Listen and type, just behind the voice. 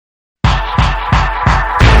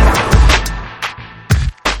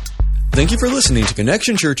Thank you for listening to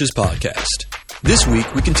Connection Church's podcast. This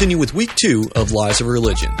week, we continue with week 2 of Lies of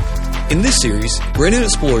Religion. In this series, Brandon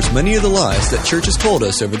explores many of the lies that church has told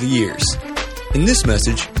us over the years. In this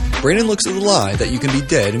message, Brandon looks at the lie that you can be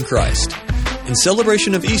dead in Christ. In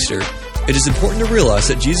celebration of Easter, it is important to realize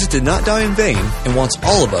that Jesus did not die in vain and wants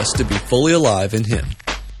all of us to be fully alive in Him.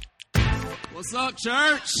 What's up,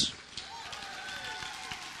 church?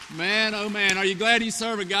 Man, oh man, are you glad you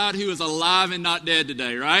serve a God who is alive and not dead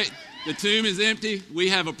today, right? The tomb is empty. We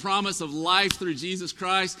have a promise of life through Jesus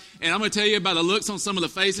Christ. And I'm going to tell you by the looks on some of the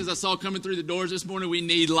faces I saw coming through the doors this morning, we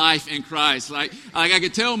need life in Christ. Like I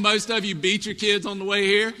could tell most of you beat your kids on the way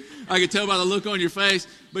here. I could tell by the look on your face.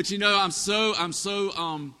 But you know, I'm so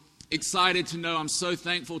excited to know, I'm so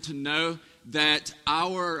thankful to know that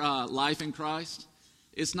our life in Christ,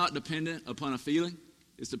 it's not dependent upon a feeling.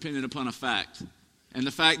 It's dependent upon a fact. And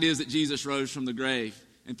the fact is that Jesus rose from the grave,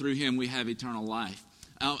 and through Him we have eternal life.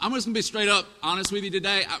 I'm just going to be straight up honest with you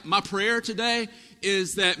today. My prayer today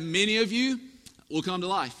is that many of you will come to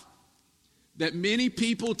life. That many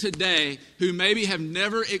people today who maybe have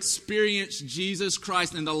never experienced Jesus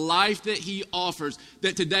Christ and the life that He offers,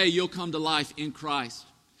 that today you'll come to life in Christ.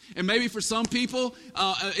 And maybe for some people,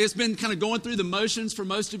 it's been kind of going through the motions for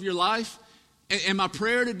most of your life. And my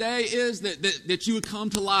prayer today is that you would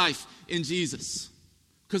come to life in Jesus.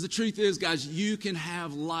 Because the truth is, guys, you can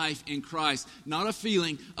have life in Christ. Not a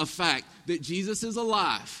feeling, a fact that Jesus is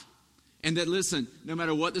alive. And that, listen, no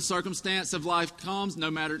matter what the circumstance of life comes, no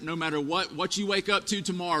matter what you wake up to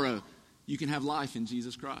tomorrow, you can have life in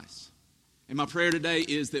Jesus Christ. And my prayer today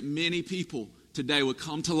is that many people today will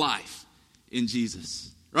come to life in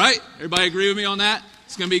Jesus. Right? Everybody agree with me on that?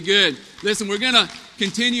 It's going to be good. Listen, we're going to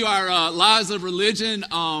continue our Lies of Religion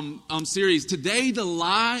series. Today, the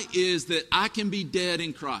lie is that I can be dead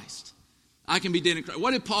in Christ. I can be dead in Christ.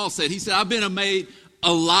 What did Paul say? He said, I've been made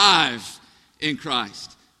alive in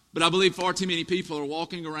Christ. But I believe far too many people are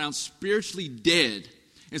walking around spiritually dead.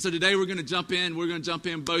 And so today we're going to jump in. We're going to jump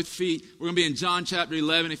in both feet. We're going to be in John chapter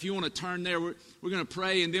 11. If you want to turn there, we're going to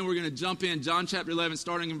pray. And then we're going to jump in John chapter 11,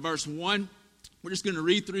 starting in verse 1. We're just going to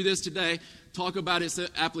read through this today, talk about its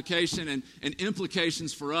application and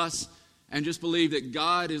implications for us, and just believe that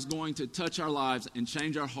God is going to touch our lives and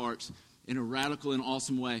change our hearts in a radical and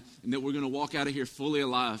awesome way, and that we're going to walk out of here fully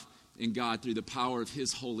alive in God through the power of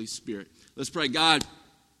His Holy Spirit. Let's pray. God,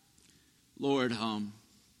 Lord,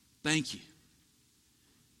 thank you.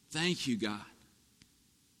 Thank you, God,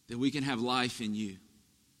 that we can have life in you.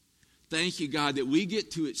 Thank you, God, that we get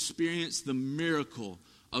to experience the miracle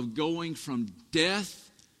of going from death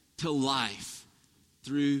to life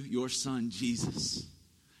through your Son, Jesus.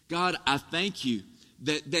 God, I thank you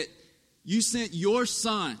that you sent your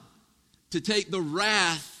Son to take the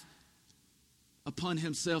wrath upon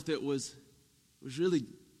Himself that was really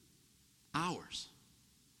ours.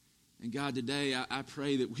 And God, today I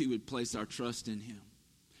pray that we would place our trust in Him.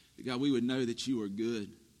 That God, we would know that you are good.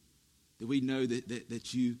 That we know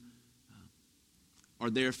that you are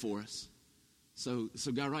there for us. So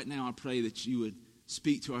God, right now I pray that you would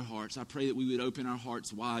speak to our hearts. I pray that we would open our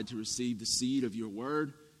hearts wide to receive the seed of your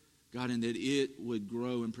word, God, and that it would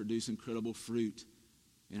grow and produce incredible fruit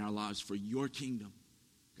in our lives for your kingdom.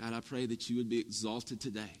 God, I pray that you would be exalted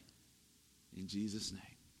today. In Jesus'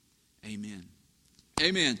 name, amen.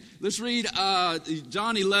 Amen. Let's read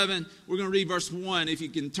John 11. We're going to read verse 1. If you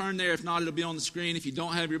can turn there. If not, it'll be on the screen. If you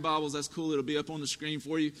don't have your Bibles, that's cool. It'll be up on the screen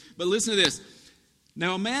for you. But listen to this.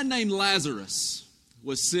 Now, a man named Lazarus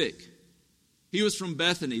was sick. He was from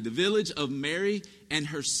Bethany, the village of Mary and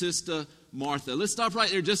her sister Martha. Let's stop right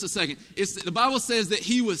there just a second. The Bible says that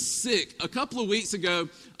he was sick. A couple of weeks ago,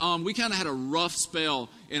 we kind of had a rough spell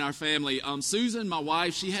in our family. Susan, my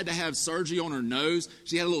wife, she had to have surgery on her nose.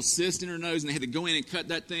 She had a little cyst in her nose, and they had to go in and cut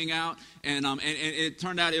that thing out. And it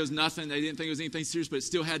turned out it was nothing. They didn't think it was anything serious, but it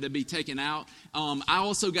still had to be taken out. I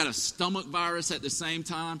also got a stomach virus at the same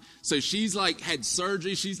time. So she's like had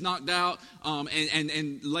surgery. She's knocked out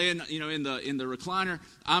and laying in the recliner.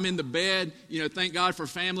 I'm in the bed. Thank God for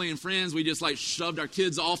family and friends. We just like shoved our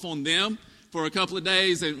kids off on them for a couple of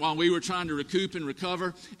days, and while we were trying to recoup and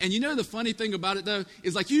recover. And the funny thing about it, though,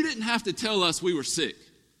 is like you didn't have to tell us we were sick.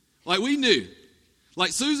 Like we knew.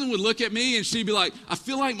 Like Susan would look at me and she'd be like, I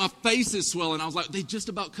feel like my face is swelling. I was like, they just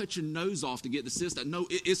about cut your nose off to get the cyst. No,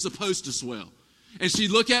 it's supposed to swell. And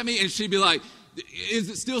she'd look at me and she'd be like, is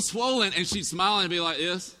it still swollen? And she'd smile and be like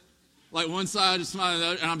this. Like one side is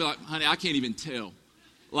smiling, and I'd be like, honey, I can't even tell.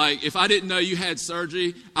 Like, if I didn't know you had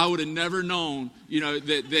surgery, I would have never known,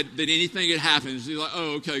 that anything had happened. She's like,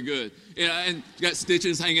 oh, okay, good. And got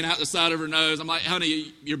stitches hanging out the side of her nose. I'm like,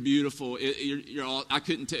 honey, you're beautiful. You're all, I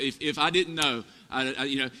couldn't tell. If I didn't know,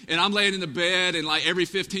 and I'm laying in the bed, and like every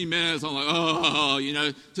 15 minutes, I'm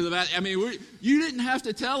like, to the back. I mean, you didn't have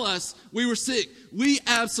to tell us we were sick. We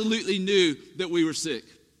absolutely knew that we were sick.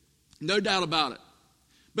 No doubt about it.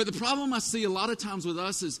 But the problem I see a lot of times with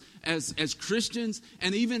us is as Christians,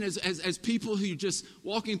 and even as people who just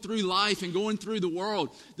walking through life and going through the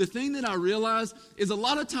world, the thing that I realize is a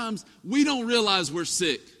lot of times we don't realize we're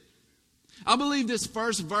sick. I believe this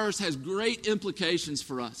first verse has great implications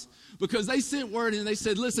for us, because they sent word and they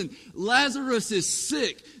said, listen, Lazarus is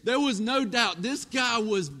sick. There was no doubt. This guy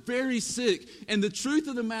was very sick. And the truth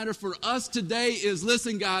of the matter for us today is,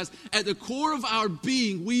 listen, guys, at the core of our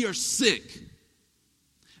being, we are sick.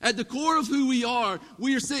 At the core of who we are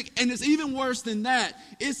sick. And it's even worse than that.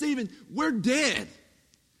 We're dead.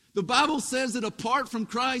 The Bible says that apart from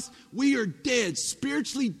Christ, we are dead,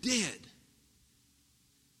 spiritually dead.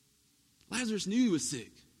 Lazarus knew he was sick.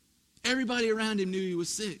 Everybody around him knew he was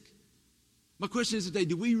sick. My question is today,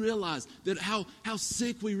 do we realize that how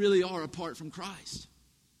sick we really are apart from Christ?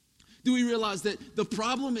 Do we realize that the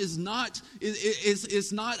problem is not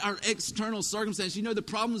our external circumstance? The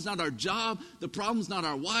problem is not our job. The problem is not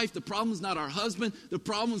our wife. The problem is not our husband. The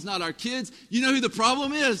problem is not our kids. You know who the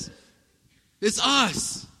problem is? It's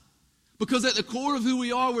us. Because at the core of who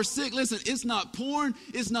we are, we're sick. Listen, it's not porn.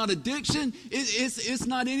 It's not addiction. It's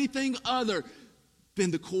not anything other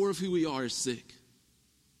than the core of who we are is sick.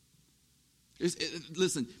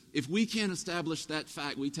 Listen, if we can't establish that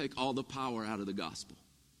fact, we take all the power out of the gospel.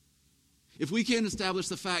 If we can't establish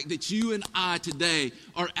the fact that you and I today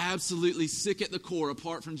are absolutely sick at the core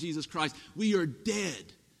apart from Jesus Christ, we are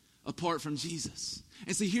dead apart from Jesus.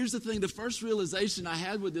 And see, here's the thing. The first realization I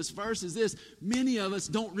had with this verse is this. Many of us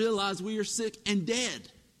don't realize we are sick and dead.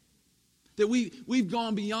 That we've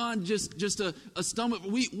gone beyond just a stomach.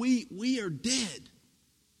 We are dead.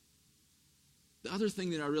 The other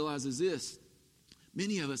thing that I realize is this.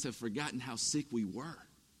 Many of us have forgotten how sick we were.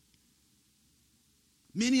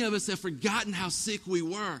 Many of us have forgotten how sick we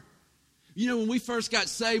were. When we first got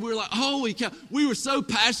saved, we were like, holy cow. We were so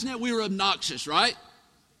passionate, we were obnoxious, right?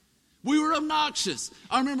 We were obnoxious.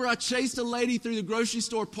 I remember I chased a lady through the grocery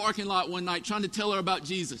store parking lot one night trying to tell her about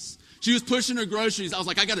Jesus. She was pushing her groceries. I was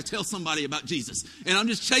like, I got to tell somebody about Jesus. And I'm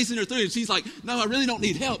just chasing her through. And she's like, no, I really don't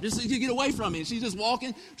need help. Just get away from me. And she's just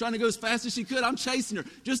walking, trying to go as fast as she could. I'm chasing her.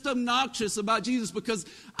 Just obnoxious about Jesus because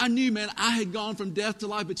I knew, man, I had gone from death to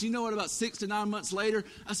life. But you know what? About 6 to 9 months later,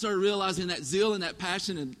 I started realizing that zeal and that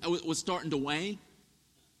passion was starting to wane.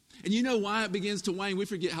 And you know why it begins to wane? We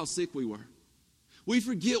forget how sick we were. We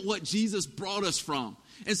forget what Jesus brought us from.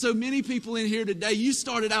 And so many people in here today, you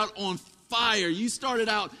started out on fire. You started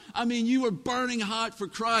out, you were burning hot for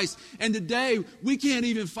Christ. And today, we can't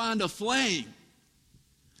even find a flame.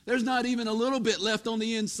 There's not even a little bit left on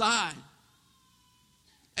the inside.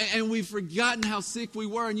 And we've forgotten how sick we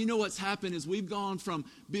were. And you know what's happened is we've gone from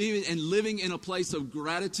being and living in a place of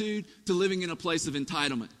gratitude to living in a place of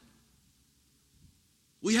entitlement.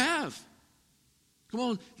 We have. Come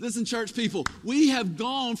on, listen, church people. We have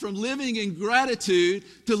gone from living in gratitude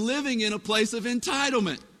to living in a place of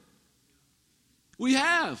entitlement. We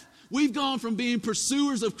have. We've gone from being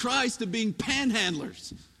pursuers of Christ to being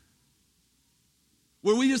panhandlers.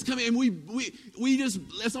 Where we just come in and we just,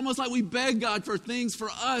 it's almost like we beg God for things for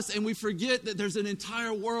us and we forget that there's an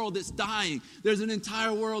entire world that's dying. There's an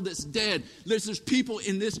entire world that's dead. There's people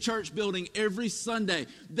in this church building every Sunday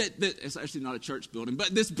that it's actually not a church building,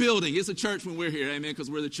 but this building, it's a church when we're here, amen, because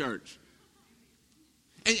we're the church.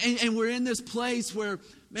 And we're in this place where,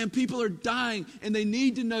 man, people are dying and they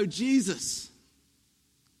need to know Jesus.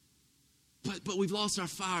 But we've lost our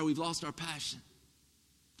fire, we've lost our passion.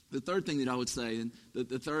 The third thing that I would say, and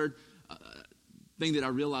the third thing that I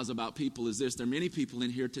realize about people is this. There are many people in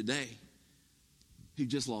here today who've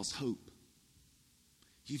just lost hope.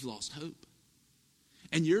 You've lost hope.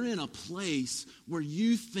 And you're in a place where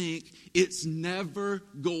you think it's never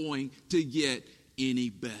going to get any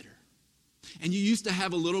better. And you used to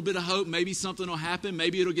have a little bit of hope. Maybe something will happen.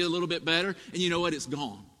 Maybe it'll get a little bit better. And you know what? It's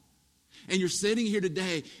gone. And you're sitting here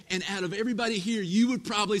today, and out of everybody here, you would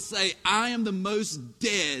probably say, I am the most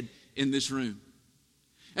dead in this room.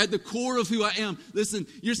 At the core of who I am. Listen,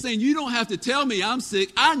 you're saying you don't have to tell me I'm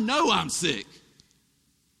sick. I know I'm sick.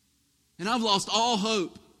 And I've lost all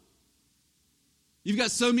hope. You've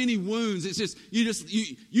got so many wounds. It's just,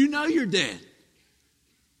 you know you're dead.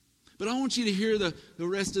 But I want you to hear the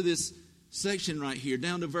rest of this section right here,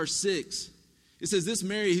 down to verse 6. It says, this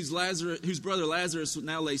Mary, whose brother Lazarus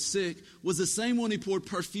now lay sick, was the same one who poured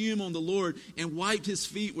perfume on the Lord and wiped his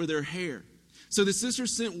feet with her hair. So the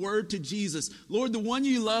sisters sent word to Jesus, Lord, the one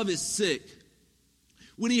you love is sick.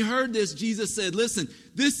 When he heard this, Jesus said, listen,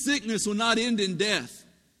 this sickness will not end in death.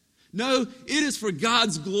 No, it is for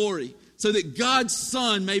God's glory, so that God's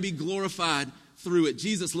Son may be glorified through it.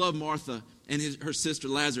 Jesus loved Martha and her sister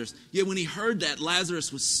Lazarus. Yet when he heard that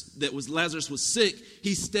Lazarus was sick,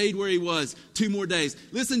 he stayed where he was 2 more days.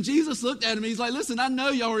 Listen, Jesus looked at him. He's like, listen, I know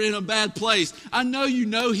y'all are in a bad place. I know you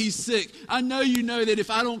know he's sick. I know you know that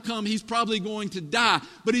if I don't come, he's probably going to die.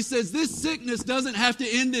 But he says this sickness doesn't have to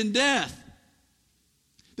end in death.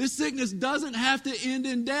 This sickness doesn't have to end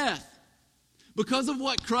in death. Because of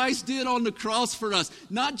what Christ did on the cross for us.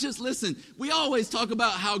 Not just, listen, we always talk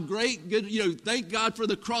about how good, thank God for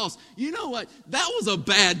the cross. You know what? That was a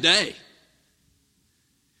bad day.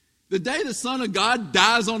 The day the Son of God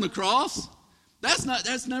dies on the cross,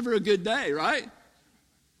 that's never a good day, right?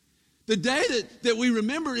 The day that we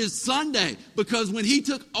remember is Sunday, because when he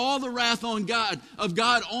took all the wrath of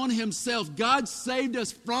God on himself, God saved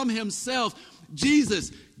us from himself.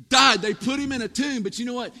 Jesus died. They put him in a tomb, but you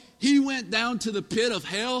know what? He went down to the pit of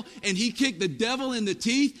hell and he kicked the devil in the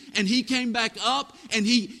teeth and he came back up and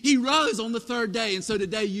he rose on the 3rd day. And so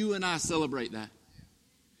today you and I celebrate that.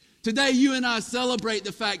 Today you and I celebrate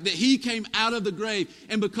the fact that he came out of the grave,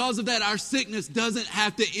 and because of that our sickness doesn't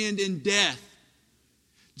have to end in death.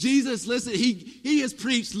 Jesus, listen, he has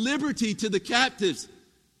preached liberty to the captives.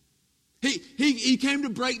 He came to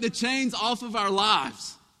break the chains off of our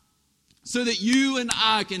lives so that you and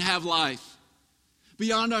I can have life.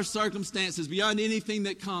 Beyond our circumstances, beyond anything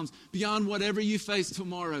that comes, beyond whatever you face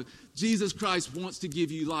tomorrow, Jesus Christ wants to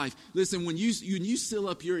give you life. Listen, when you seal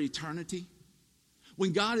up your eternity,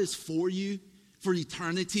 when God is for you for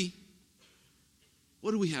eternity, what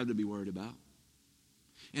do we have to be worried about?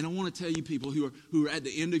 And I want to tell you, people who are at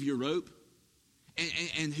the end of your rope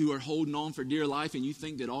and who are holding on for dear life, and you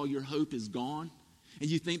think that all your hope is gone, and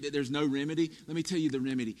you think that there's no remedy, let me tell you the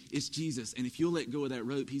remedy. It's Jesus. And if you'll let go of that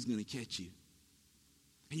rope, he's going to catch you.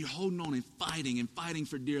 And you're holding on and fighting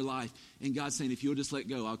for dear life. And God's saying, if you'll just let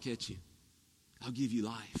go, I'll catch you. I'll give you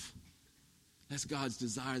life. That's God's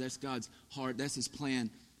desire. That's God's heart. That's his plan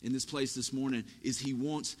in this place this morning, is he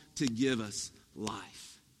wants to give us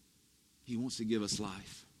life. He wants to give us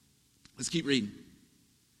life. Let's keep reading.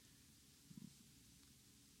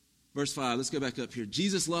 Verse 5, let's go back up here.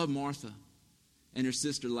 Jesus loved Martha and her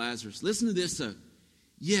sister Lazarus. Listen to this though.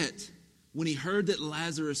 Yet, when he heard that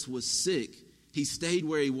Lazarus was sick, he stayed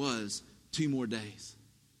where he was 2 more days.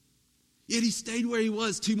 Yet he stayed where he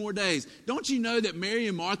was 2 more days. Don't you know that Mary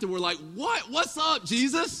and Martha were like, what? What's up,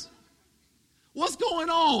 Jesus? What's going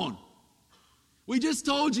on? We just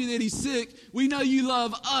told you that he's sick. We know you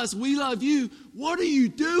love us. We love you. What are you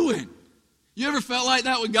doing? You ever felt like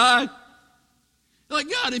that with God? You're like,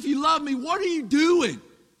 God, if you love me, what are you doing?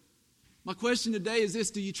 My question today is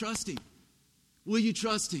this: do you trust him? Will you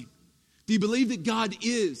trust him? Do you believe that God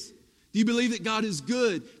is? Do you believe that God is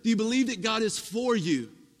good? Do you believe that God is for you?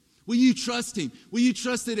 Will you trust him? Will you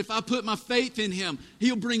trust that if I put my faith in him,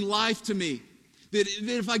 he'll bring life to me? That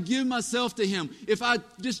if I give myself to him, if I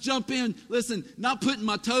just jump in, listen, not putting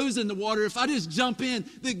my toes in the water, if I just jump in,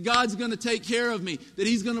 that God's going to take care of me, that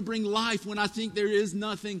he's going to bring life when I think there is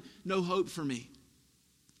nothing, no hope for me.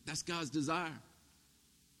 That's God's desire.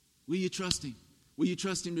 Will you trust him? Will you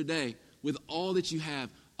trust him today with all that you have,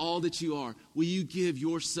 all that you are? Will you give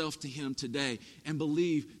yourself to him today and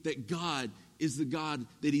believe that God is the God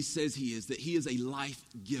that he says he is, that he is a life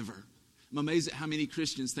giver? I'm amazed at how many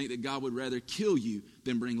Christians think that God would rather kill you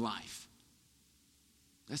than bring life.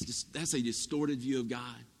 That's a distorted view of God.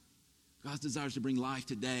 God's desire is to bring life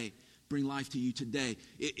today, bring life to you today.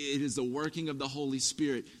 It is the working of the Holy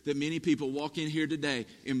Spirit that many people walk in here today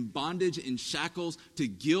in bondage and shackles to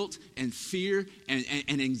guilt and fear and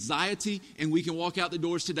anxiety, and we can walk out the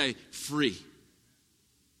doors today free.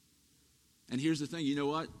 And here's the thing, you know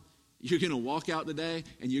what? You're going to walk out today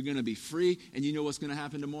and you're going to be free, and you know what's going to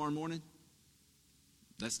happen tomorrow morning?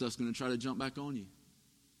 That stuff's going to try to jump back on you.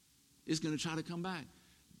 It's going to try to come back.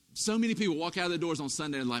 So many people walk out of the doors on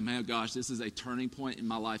Sunday and like, man, gosh, this is a turning point in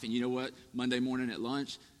my life. And you know what? Monday morning at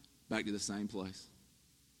lunch, back to the same place.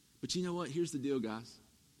 But you know what? Here's the deal, guys.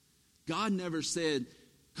 God never said,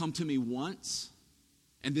 come to me once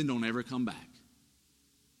and then don't ever come back.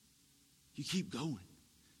 You keep going.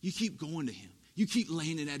 You keep going to him. You keep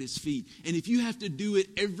laying it at his feet. And if you have to do it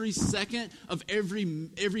every second of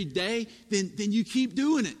every day, then you keep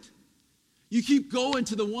doing it. You keep going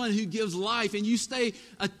to the one who gives life, and you stay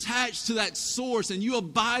attached to that source, and you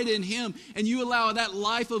abide in him, and you allow that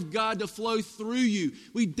life of God to flow through you.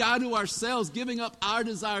 We die to ourselves, giving up our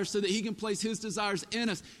desires so that he can place his desires in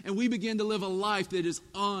us, and we begin to live a life that is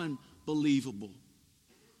unbelievable.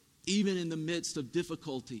 Even in the midst of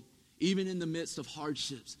difficulty, even in the midst of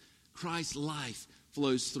hardships, Christ's life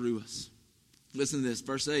flows through us. Listen to this,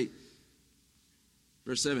 verse 8.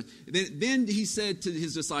 Verse 7. Then he said to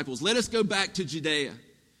his disciples, let us go back to Judea.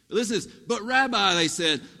 Listen to this. But Rabbi, they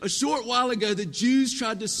said, a short while ago the Jews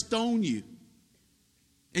tried to stone you,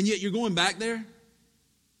 and yet you're going back there?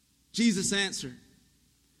 Jesus answered,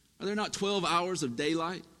 are there not 12 hours of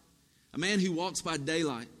daylight? A man who walks by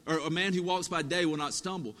daylight, or a man who walks by day will not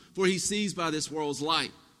stumble, for he sees by this world's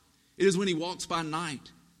light. It is when he walks by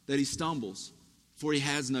night that he stumbles, for he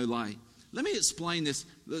has no light. Let me explain this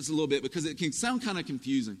a little bit because it can sound kind of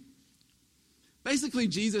confusing. Basically,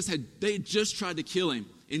 they had just tried to kill him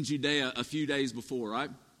in Judea a few days before, right?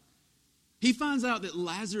 He finds out that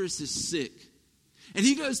Lazarus is sick. And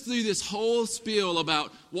he goes through this whole spiel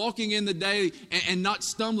about walking in the day and not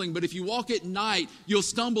stumbling. But if you walk at night, you'll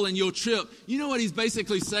stumble and you'll trip. You know what he's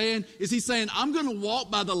basically saying? He's saying, I'm going to walk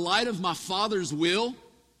by the light of my Father's will.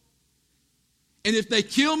 And if they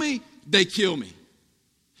kill me, they kill me.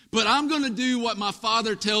 But I'm going to do what my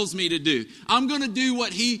Father tells me to do. I'm going to do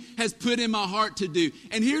what he has put in my heart to do.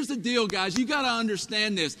 And here's the deal, guys. You got to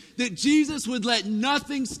understand this, that Jesus would let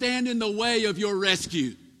nothing stand in the way of your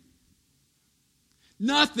rescue.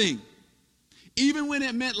 Nothing. Even when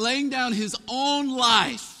it meant laying down his own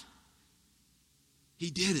life, he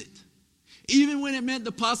did it. Even when it meant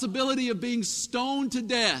the possibility of being stoned to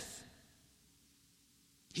death,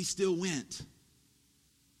 he still went.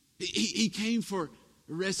 He came for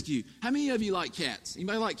rescue. How many of you like cats?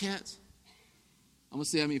 Anybody like cats? I'm going to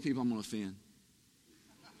see how many people I'm going to offend.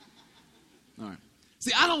 All right.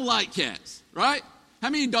 See, I don't like cats, right? How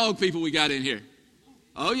many dog people we got in here?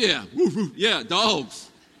 Oh, yeah. Woof, woof. Yeah,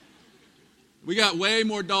 dogs. We got way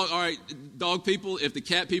more dogs. All right, dog people, if the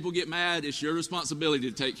cat people get mad, it's your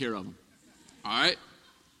responsibility to take care of them. All right?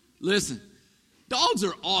 Listen, dogs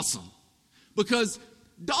are awesome because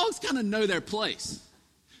dogs kind of know their place.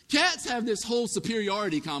 Cats have this whole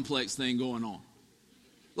superiority complex thing going on.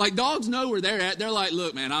 Like, dogs know where they're at. They're like,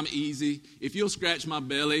 look, man, I'm easy. If you'll scratch my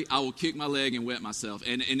belly, I will kick my leg and wet myself.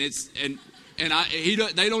 They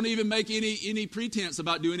don't even make any pretense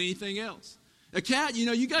about doing anything else. A cat,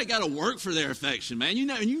 you got to work for their affection, man.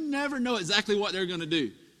 And you never know exactly what they're going to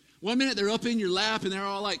do. One minute they're up in your lap and they're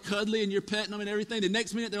all like cuddly and you're petting them and everything. The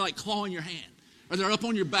next minute they're like clawing your hand. Or they're up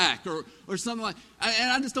on your back, or something like.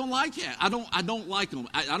 And I just don't like cats. I don't like them.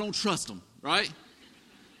 I don't trust them, right?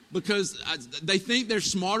 Because they think they're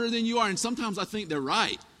smarter than you are, and sometimes I think they're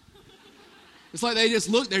right. It's like they just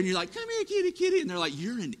look there, and you're like, "Come here, kitty, kitty," and they're like,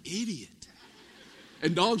 "You're an idiot."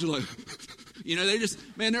 And dogs are like,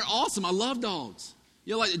 they're awesome. I love dogs.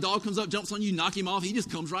 Like the dog comes up, jumps on you, knock him off. He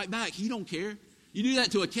just comes right back. He don't care. You do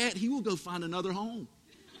that to a cat, he will go find another home.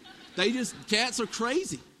 Cats are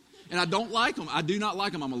crazy. And I don't like them. I do not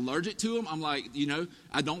like them. I'm allergic to them. I'm like,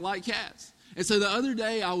 I don't like cats. And so the other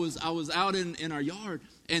day I was out in our yard,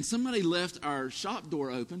 and somebody left our shop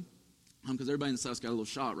door open, because everybody in the South's got a little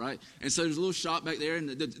shop, right? And so there's a little shop back there,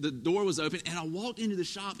 and the door was open, and I walked into the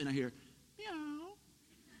shop, and I hear, meow.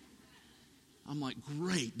 I'm like,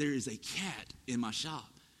 great, there is a cat in my shop.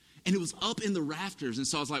 And it was up in the rafters. And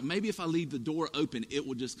so I was like, maybe if I leave the door open, it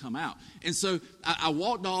will just come out. And so I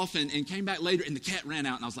walked off and came back later, and the cat ran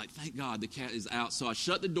out. And I was like, thank God the cat is out. So I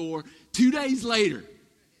shut the door. 2 days later,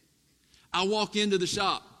 I walk into the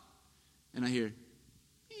shop, and I hear,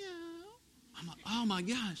 meow. I'm like, oh, my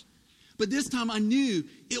gosh. But this time I knew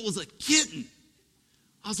it was a kitten.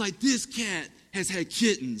 I was like, this cat has had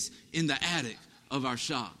kittens in the attic of our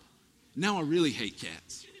shop. Now I really hate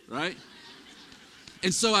cats, right?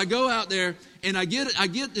 And so I go out there, and I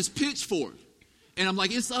get this pitchfork, and I'm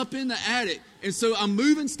like, it's up in the attic. And so I'm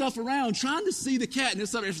moving stuff around, trying to see the cat, and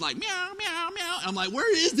it's up there, it's like, meow, meow, meow. I'm like,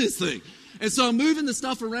 where is this thing? And so I'm moving the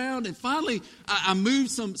stuff around, and finally I moved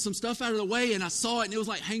some stuff out of the way, and I saw it, and it was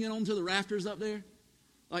like hanging onto the rafters up there,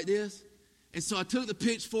 like this. And so I took the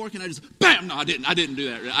pitchfork, and I just, bam! No, I didn't do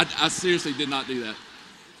that. I seriously did not do that.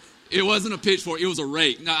 It wasn't a pitchfork, it was a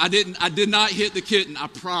rake. No, I did not hit the kitten, I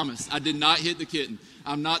promise. I did not hit the kitten.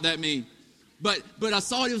 I'm not that mean. But I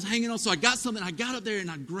saw it was hanging on, so I got something. I got up there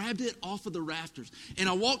and I grabbed it off of the rafters. And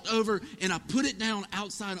I walked over and I put it down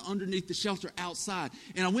outside underneath the shelter outside.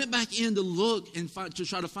 And I went back in to look and to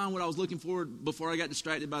try to find what I was looking for before I got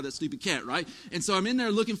distracted by that stupid cat, right? And so I'm in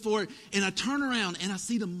there looking for it, and I turn around and I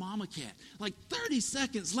see the mama cat. Like 30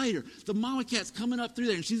 seconds later, the mama cat's coming up through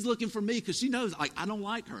there, and she's looking for me because she knows, like, I don't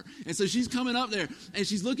like her. And so she's coming up there, and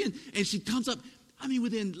she's looking, and she comes up. I mean,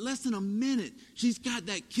 within less than a minute, she's got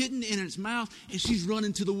that kitten in its mouth, and she's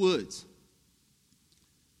running to the woods.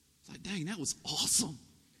 It's like, dang, that was awesome.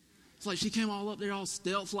 It's like she came all up there all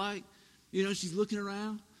stealth-like. You know, she's looking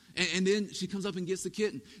around, and then she comes up and gets the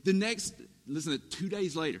kitten. Listen, 2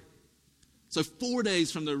 days later, so 4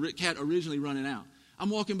 days from the cat originally running out,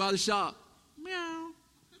 I'm walking by the shop. Meow.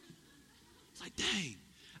 It's like, dang.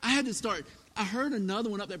 I heard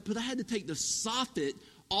another one up there, but I had to take the soffit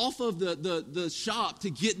off of the shop to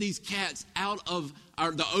get these cats out of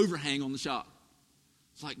the overhang on the shop.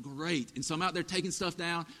 It's like, great. And so I'm out there taking stuff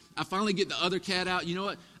down. I finally get the other cat out. You know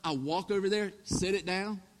what? I walk over there, set it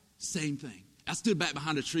down. Same thing. I stood back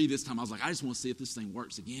behind a tree this time. I was like, I just want to see if this thing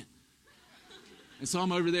works again. And so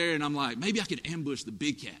I'm over there and I'm like, maybe I could ambush the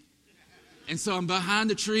big cat. And so I'm behind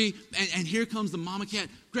the tree, and here comes the mama cat,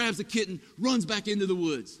 grabs the kitten, runs back into the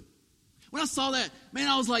woods. When I saw that, man,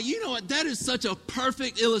 I was like, you know what? That is such a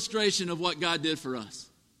perfect illustration of what God did for us.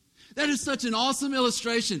 That is such an awesome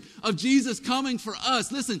illustration of Jesus coming for us.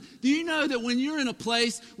 Listen, do you know that when you're in a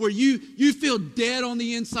place where you feel dead on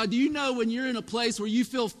the inside? Do you know when you're in a place where you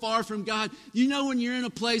feel far from God? Do you know when you're in a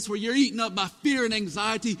place where you're eaten up by fear and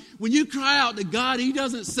anxiety? When you cry out to God, He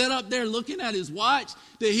doesn't sit up there looking at His watch.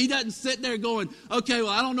 That He doesn't sit there going, okay,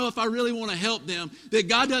 well, I don't know if I really want to help them. That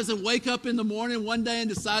God doesn't wake up in the morning one day and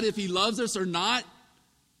decide if He loves us or not.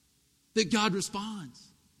 That God responds.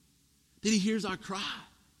 That He hears our cry.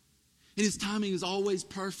 And His timing is always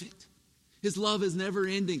perfect. His love is never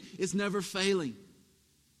ending. It's never failing.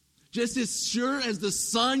 Just as sure as the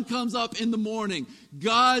sun comes up in the morning,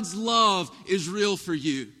 God's love is real for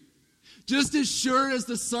you. Just as sure as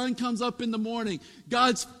the sun comes up in the morning,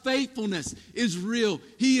 God's faithfulness is real.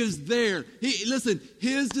 He is there. Listen,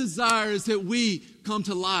 His desire is that we come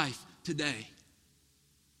to life today.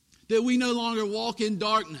 That we no longer walk in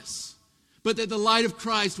darkness, but that the light of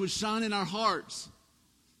Christ would shine in our hearts.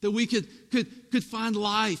 That we could find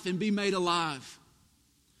life and be made alive.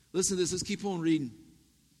 Listen to this. Let's keep on reading.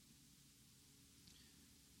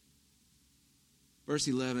 Verse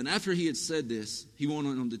 11. After He had said this, He went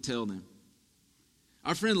on to tell them,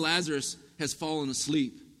 our friend Lazarus has fallen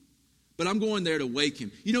asleep, but I'm going there to wake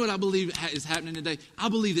him. You know what I believe is happening today? I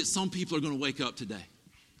believe that some people are going to wake up today.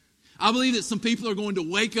 I believe that some people are going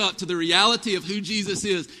to wake up to the reality of who Jesus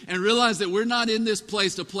is and realize that we're not in this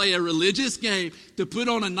place to play a religious game, to put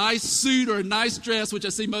on a nice suit or a nice dress, which I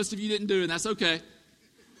see most of you didn't do, and that's okay.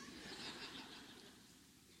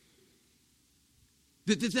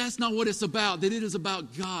 That's not what it's about. That it is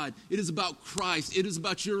about God. It is about Christ. It is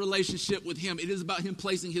about your relationship with Him. It is about Him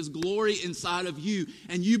placing His glory inside of you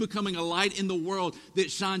and you becoming a light in the world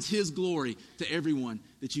that shines His glory to everyone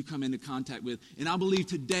that you come into contact with. And I believe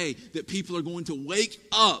today that people are going to wake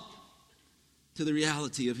up to the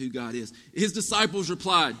reality of who God is. His disciples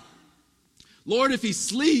replied, Lord, if he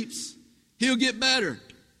sleeps, he'll get better.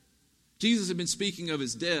 Jesus had been speaking of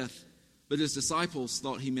his death, but his disciples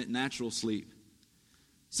thought he meant natural sleep.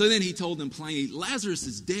 So then he told them plainly, Lazarus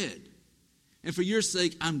is dead. And for your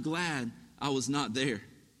sake, I'm glad I was not there,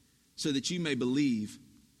 so that you may believe.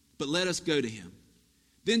 But let us go to him.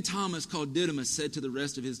 Then Thomas, called Didymus, said to the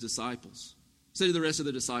rest of the disciples,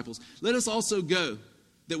 let us also go,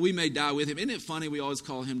 that we may die with him. Isn't it funny we always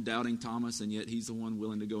call him Doubting Thomas, and yet he's the one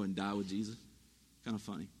willing to go and die with Jesus? Kind of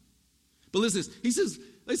funny. But listen, he says,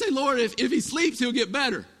 they say, Lord, if he sleeps, he'll get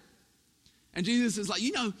better. And Jesus is like,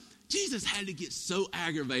 Jesus had to get so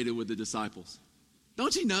aggravated with the disciples.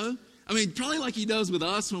 Don't you know? I mean, probably like he does with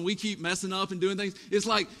us when we keep messing up and doing things. It's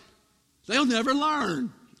like, they'll never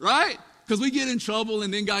learn, right? Because we get in trouble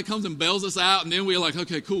and then God comes and bails us out, and then we're like,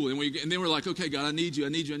 okay, cool. And then we're like, okay, God, I need you.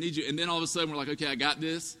 And then all of a sudden we're like, okay, I got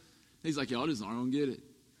this. And he's like, y'all just aren't going to get it.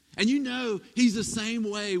 And he's the same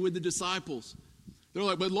way with the disciples. They're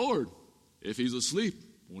like, but Lord, if he's asleep,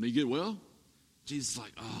 won't he get well? Jesus is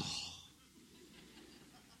like, oh.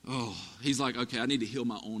 He's like, okay, I need to heal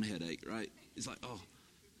my own headache, right? He's like, oh.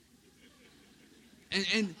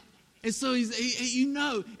 And so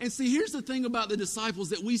and see, here's the thing about the disciples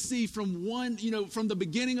that we see from from the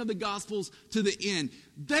beginning of the Gospels to the end.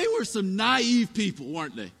 They were some naive people,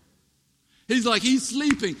 weren't they? He's like, he's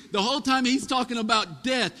sleeping. The whole time he's talking about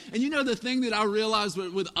death. And the thing that I realized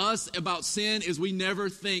with us about sin is we never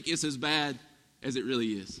think it's as bad as it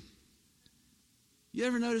really is. You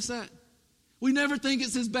ever notice that? We never think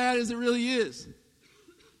it's as bad as it really is.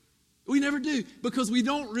 We never do, because we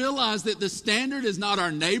don't realize that the standard is not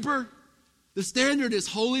our neighbor. The standard is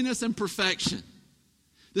holiness and perfection.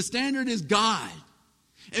 The standard is God.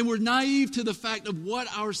 And we're naive to the fact of what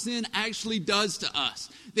our sin actually does to us.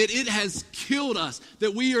 That it has killed us.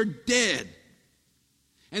 That we are dead.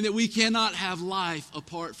 And that we cannot have life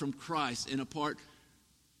apart from Christ and apart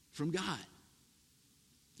from God.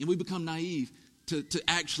 And we become naive to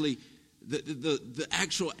actually the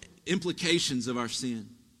actual implications of our sin.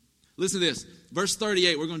 Listen to this. Verse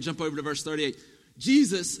 38. We're going to jump over to verse 38.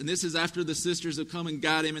 Jesus, and this is after the sisters have come and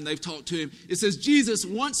got him and they've talked to him. It says, Jesus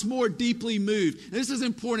once more deeply moved. And this is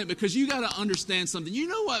important because you got to understand something. You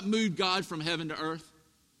know what moved God from heaven to earth?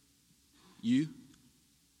 You.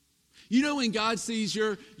 You know when God sees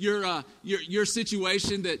your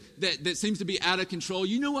situation that seems to be out of control,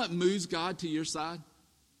 you know what moves God to your side?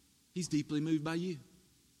 He's deeply moved by you.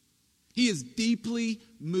 He is deeply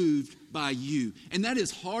moved by you. And that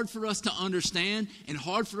is hard for us to understand and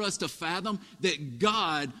hard for us to fathom that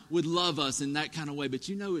God would love us in that kind of way. But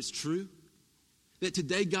you know it's true. That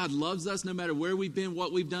today God loves us no matter where we've been,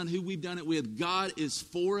 what we've done, who we've done it with. God is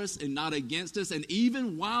for us and not against us. And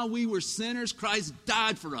even while we were sinners, Christ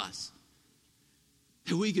died for us.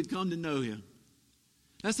 That we could come to know him.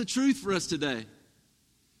 That's the truth for us today.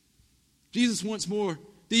 Jesus once more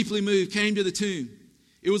deeply moved, came to the tomb.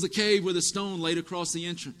 It was a cave with a stone laid across the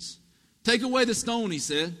entrance. Take away the stone, he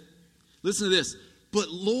said. Listen to this. But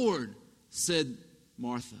Lord, said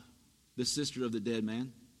Martha, the sister of the dead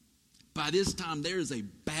man, by this time there is a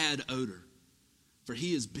bad odor, for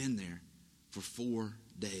he has been there for 4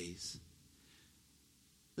 days.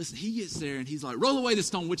 Listen, he gets there and he's like, roll away the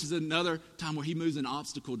stone, which is another time where he moves an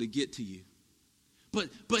obstacle to get to you.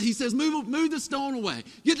 But he says, move the stone away.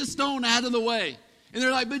 Get the stone out of the way. And they're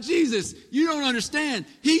like, but Jesus, you don't understand.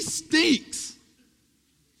 He stinks.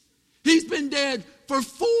 He's been dead for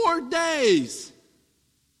 4 days.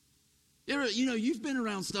 You've been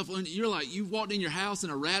around stuff and you're like, you've walked in your house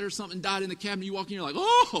and a rat or something died in the cabinet. You walk in, you're like,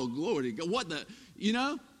 oh, glory to God. What the,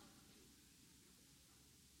 And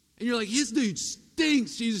you're like, this dude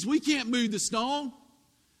stinks, Jesus. We can't move the stone.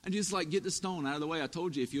 And just like, get the stone out of the way. I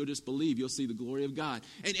told you, if you'll just believe, you'll see the glory of God.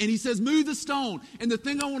 And he says, move the stone. And the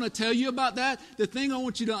thing I want to tell you about that, the thing I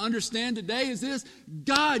want you to understand today is this.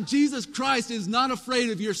 God, Jesus Christ, is not afraid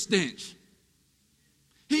of your stench.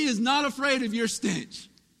 He is not afraid of your stench.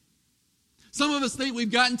 Some of us think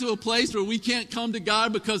we've gotten to a place where we can't come to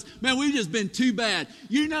God because, man, we've just been too bad.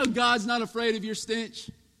 You know God's not afraid of your stench.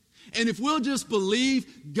 And if we'll just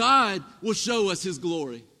believe, God will show us his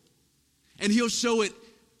glory. And he'll show it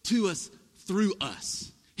to us through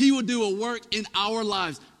us. He will do a work in our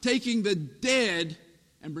lives, taking the dead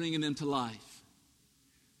and bringing them to life.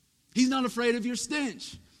 He's not afraid of your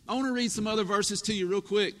stench. I want to read some other verses to you real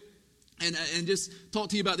quick and just talk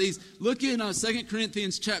to you about these. Look in 2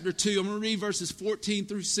 Corinthians chapter 2. I'm going to read verses 14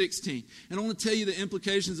 through 16. And I want to tell you the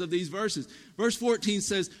implications of these verses. Verse 14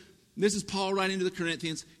 says, this is Paul writing to the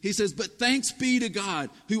Corinthians. He says, but thanks be to God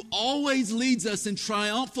who always leads us in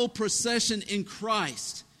triumphal procession in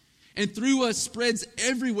Christ, and through us spreads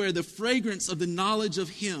everywhere the fragrance of the knowledge of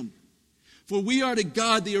him. For we are to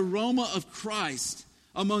God the aroma of Christ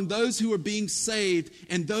among those who are being saved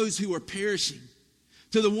and those who are perishing.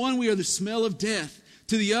 To the one we are the smell of death,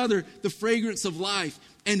 to the other the fragrance of life.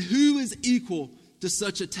 And who is equal to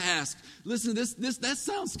such a task? Listen, that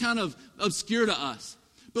sounds kind of obscure to us.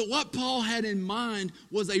 But what Paul had in mind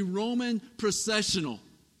was a Roman processional.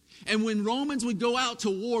 And when Romans would go out to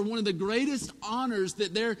war, one of the greatest honors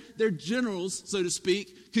that their generals, so to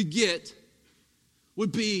speak, could get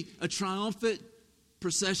would be a triumphant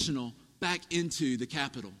processional back into the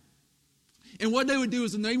capital. And what they would do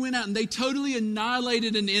is when they went out and they totally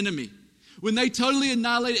annihilated an enemy, when they totally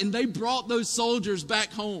annihilated and they brought those soldiers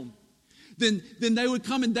back home, then they would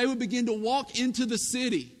come and they would begin to walk into the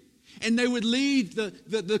city. And they would lead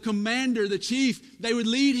the commander, the chief, they would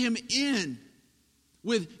lead him in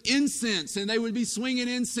with incense. And they would be swinging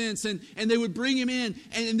incense and they would bring him in.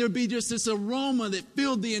 And there'd be just this aroma that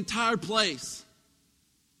filled the entire place.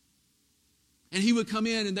 And he would come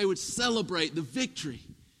in and they would celebrate the victory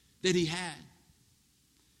that he had.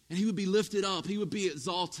 And he would be lifted up. He would be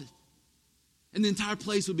exalted. And the entire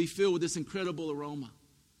place would be filled with this incredible aroma.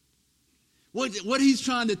 What he's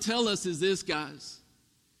trying to tell us is this, guys.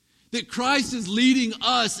 That Christ is leading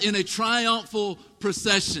us in a triumphal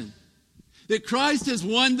procession. That Christ has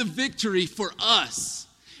won the victory for us.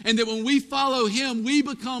 And that when we follow him, we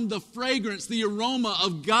become the fragrance, the aroma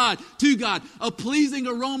of God to God. A pleasing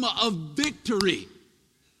aroma of victory.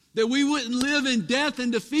 That we wouldn't live in death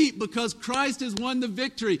and defeat because Christ has won the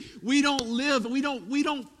victory. We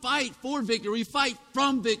don't fight for victory. We fight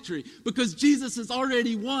from victory because Jesus has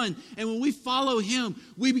already won. And when we follow him,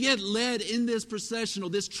 we get led in this processional,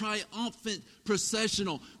 this triumphant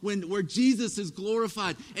processional where Jesus is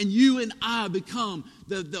glorified and you and I become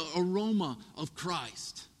the aroma of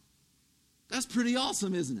Christ. That's pretty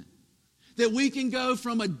awesome, isn't it? That we can go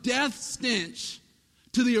from a death stench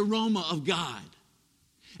to the aroma of God.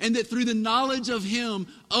 And that through the knowledge of him,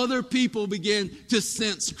 other people begin to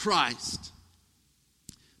sense Christ.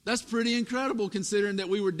 That's pretty incredible considering that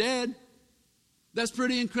we were dead. That's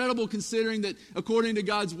pretty incredible considering that according to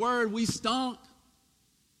God's word, we stunk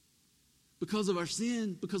because of our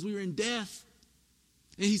sin, because we were in death.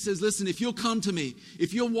 And he says, listen, if you'll come to me,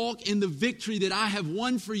 if you'll walk in the victory that I have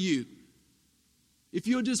won for you, if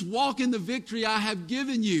you'll just walk in the victory I have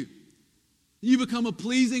given you, you become a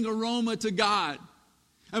pleasing aroma to God.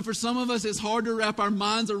 And for some of us, it's hard to wrap our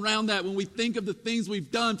minds around that when we think of the things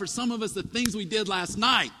we've done. For some of us, the things we did last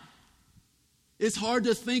night. It's hard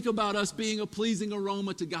to think about us being a pleasing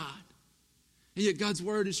aroma to God. And yet God's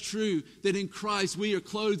word is true that in Christ we are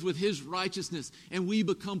clothed with his righteousness and we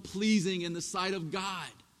become pleasing in the sight of God.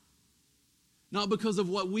 Not because of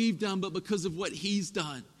what we've done, but because of what he's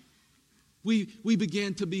done. We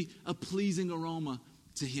begin to be a pleasing aroma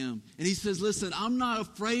to him. And he says, listen, I'm not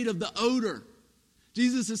afraid of the odor.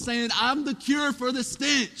 Jesus is saying, I'm the cure for the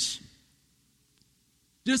stench.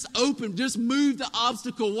 Just move the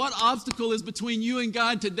obstacle. What obstacle is between you and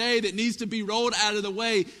God today that needs to be rolled out of the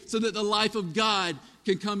way so that the life of God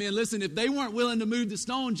can come in? Listen, if they weren't willing to move the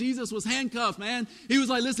stone, Jesus was handcuffed, man. He was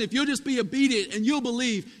like, listen, if you'll just be obedient and you'll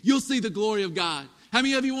believe, you'll see the glory of God. How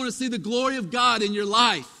many of you want to see the glory of God in your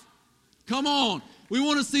life? Come on. We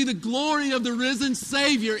want to see the glory of the risen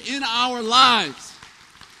Savior in our lives.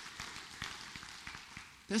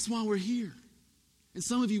 That's why we're here. And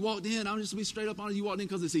some of you walked in, I'm just going to be straight up honest, you walked in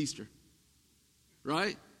because it's Easter.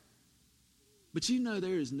 Right? But you know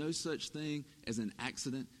there is no such thing as an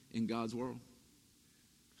accident in God's world.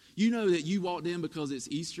 You know that you walked in because it's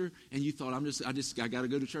Easter and you thought, I got to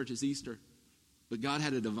go to church, it's Easter. But God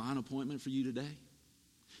had a divine appointment for you today.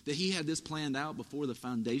 That he had this planned out before the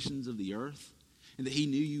foundations of the earth. And that he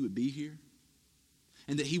knew you would be here.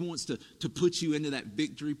 And that he wants to put you into that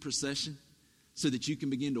victory procession. So that you can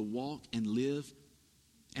begin to walk and live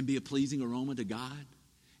and be a pleasing aroma to God.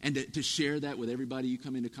 And to share that with everybody you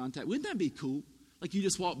come into contact. Wouldn't that be cool? Like you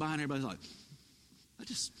just walk by and everybody's like, that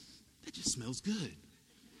just smells good.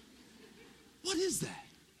 What is that?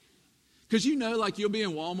 Because you know, like you'll be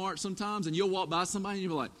in Walmart sometimes and you'll walk by somebody and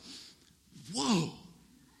you'll be like, whoa,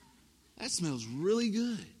 that smells really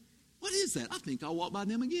good. What is that? I think I'll walk by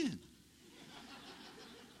them again.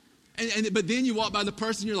 But then you walk by the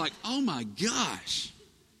person, you're like, oh my gosh.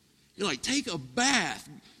 You're like, take a bath.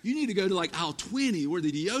 You need to go to like aisle 20 where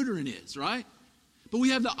the deodorant is, right? But we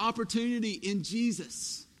have the opportunity in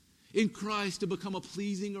Jesus, in Christ, to become a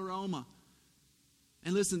pleasing aroma.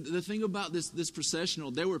 And listen, the thing about this processional,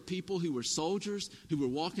 there were people who were soldiers, who were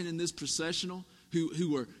walking in this processional, who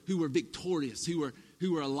were victorious, who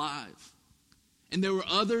were alive. And there were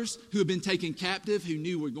others who had been taken captive who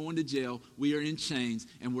knew we're going to jail, we are in chains,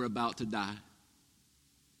 and we're about to die.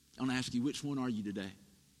 I want to ask you, which one are you today?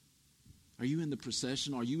 Are you in the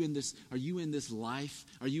procession? Are you in this life?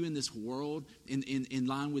 Are you in this world in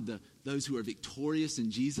line with those who are victorious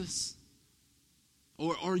in Jesus?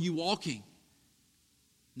 Or are you walking?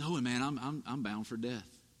 No, man, I'm bound for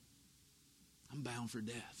death. I'm bound for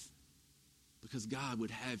death. Because God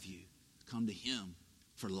would have you come to him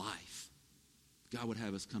for life. God would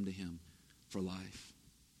have us come to him for life.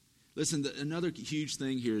 Listen, another huge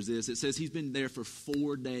thing here is this. It says he's been there for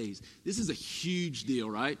 4 days. This is a huge deal,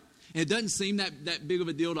 right? And it doesn't seem that big of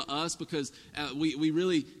a deal to us because we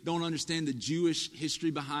really don't understand the Jewish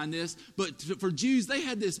history behind this. But for Jews, they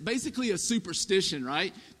had this basically a superstition,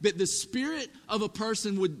 right? That the spirit of a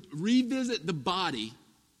person would revisit the body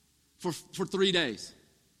for 3 days.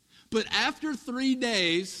 But after 3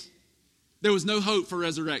 days, there was no hope for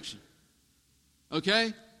resurrection.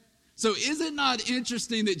 Okay? So is it not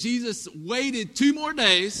interesting that Jesus waited 2 more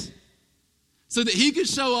days so that he could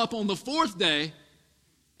show up on the 4th day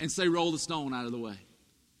and say, roll the stone out of the way?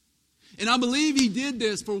 And I believe he did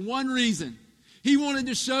this for one reason. He wanted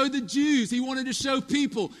to show the Jews, he wanted to show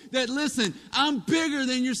people that, listen, I'm bigger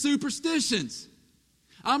than your superstitions.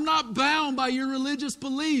 I'm not bound by your religious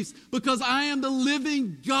beliefs because I am the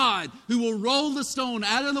living God who will roll the stone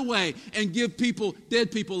out of the way and give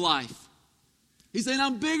dead people life. He's saying,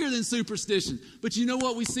 I'm bigger than superstition. But you know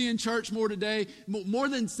what we see in church more today? More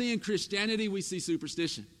than seeing Christianity, we see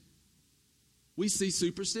superstition. we see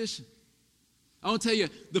superstition. I want to tell you,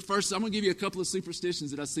 I'm going to give you a couple of superstitions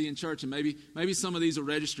that I see in church, and maybe some of these will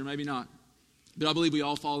register, maybe not. But I believe we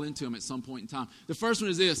all fall into them at some point in time. The first one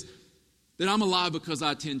is this, that I'm alive because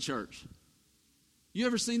I attend church. You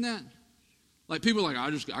ever seen that? Like people are like,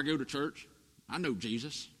 I go to church. I know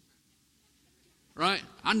Jesus. Right?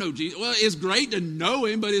 I know Jesus. Well, it's great to know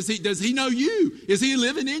him, but does he know you? Is he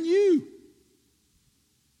living in you?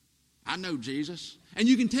 I know Jesus. And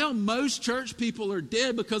you can tell most church people are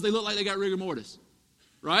dead because they look like they got rigor mortis.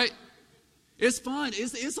 Right? It's fun.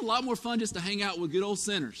 It's a lot more fun just to hang out with good old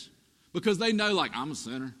sinners. Because they know, like, I'm a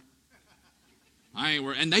sinner. I ain't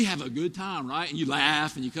worried. And they have a good time, right? And you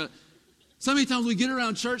laugh and you cut. So many times we get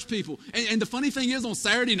around church people. And the funny thing is, on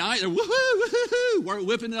Saturday night, they're woohoo, woohoo, we're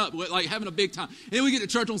whipping it up, like having a big time. And then we get to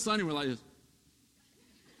church on Sunday and we're like this.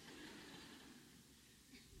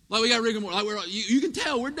 Like we got rigor mortis. Like you can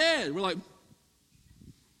tell we're dead. We're like.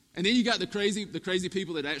 And then you got the crazy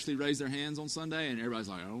people that actually raise their hands on Sunday, and everybody's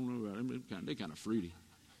like, I don't know about them. They're kind of fruity.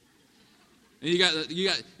 And you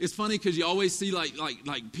got. It's funny because you always see like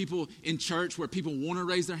people in church where people want to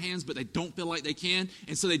raise their hands, but they don't feel like they can,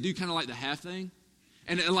 and so they do kind of like the half thing.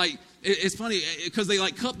 And it's funny because they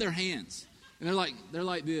like cup their hands, and they're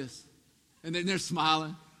like this, and then they're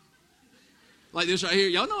smiling. Like this right here.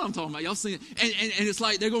 Y'all know what I'm talking about. Y'all seen it. And it's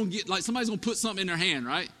like they're going to get, like somebody's going to put something in their hand,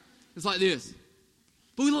 right? It's like this.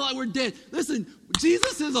 But we look like we're dead. Listen,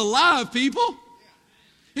 Jesus is alive, people.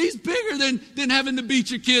 He's bigger than having to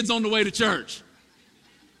beat your kids on the way to church.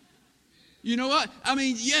 You know what? I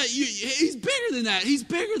mean, yeah, he's bigger than that. He's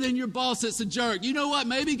bigger than your boss that's a jerk. You know what?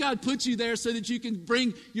 Maybe God put you there so that you can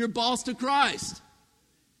bring your boss to Christ.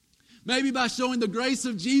 Maybe by showing the grace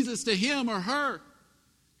of Jesus to him or her.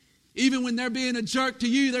 Even when they're being a jerk to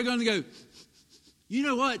you, they're going to go, you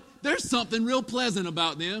know what? There's something real pleasant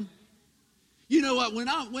about them. You know what? When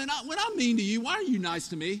I'm mean to you, why are you nice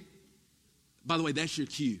to me? By the way, that's your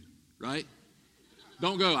cue, right?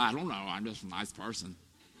 Don't go, I don't know, I'm just a nice person.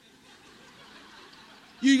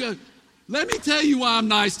 You go, let me tell you why I'm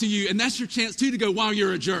nice to you. And that's your chance, too, to go, wow,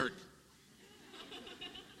 you're a jerk.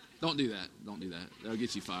 Don't do that. Don't do that. That'll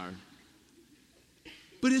get you fired.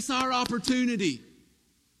 But it's our opportunity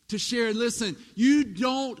to share. Listen, you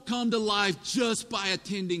don't come to life just by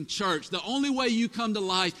attending church. The only way you come to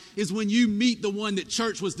life is when you meet the one that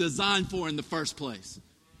church was designed for in the first place.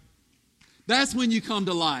 That's when you come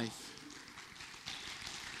to life.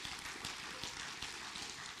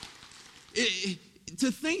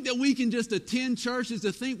 To think that we can just attend church is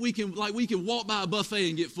to think we can walk by a buffet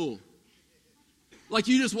and get full. Like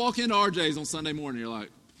you just walk into RJ's on Sunday morning, you're like,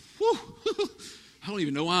 whew, I don't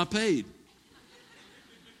even know why I paid.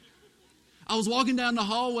 I was walking down the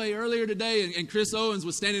hallway earlier today and Chris Owens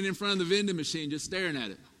was standing in front of the vending machine just staring at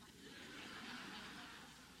it.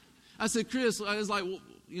 I said, Chris, I was like, well,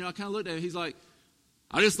 I kind of looked at it. He's like,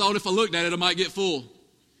 I just thought if I looked at it, I might get full.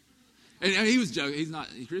 And he was joking.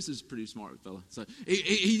 Chris is a pretty smart fella. So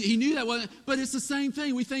he knew that wasn't, but it's the same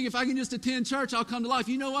thing. We think if I can just attend church, I'll come to life.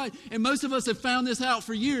 You know what? And most of us have found this out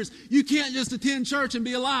for years. You can't just attend church and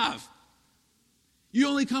be alive. You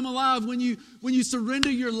only come alive when you surrender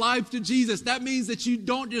your life to Jesus. That means that you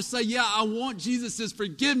don't just say, yeah, I want Jesus'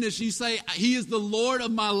 forgiveness. You say, he is the Lord of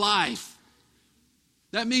my life.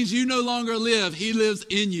 That means you no longer live. He lives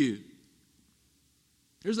in you.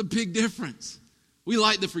 There's a big difference. We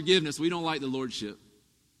like the forgiveness. We don't like the lordship.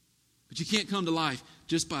 But you can't come to life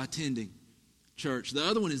just by attending church. The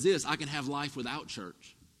other one is this. I can have life without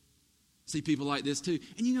church. See people like this too.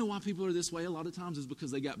 And you know why people are this way a lot of times is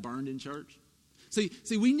because they got burned in church. See,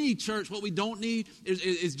 we need church. What we don't need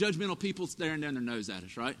is judgmental people staring down their nose at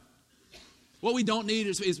us, right? What we don't need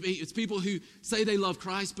is people who say they love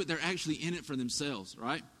Christ, but they're actually in it for themselves,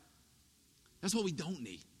 right? That's what we don't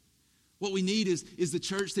need. What we need is the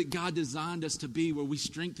church that God designed us to be, where we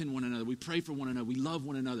strengthen one another, we pray for one another, we love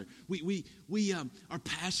one another. We are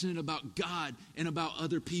passionate about God and about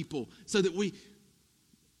other people, so that we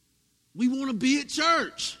want to be at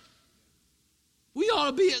church. We ought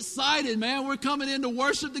to be excited, man. We're coming in to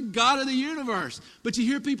worship the God of the universe. But you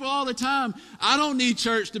hear people all the time, I don't need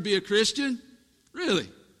church to be a Christian. Really?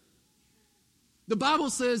 The Bible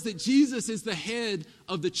says that Jesus is the head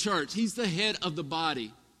of the church. He's the head of the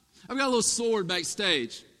body. I've got a little sword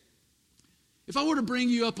backstage. If I were to bring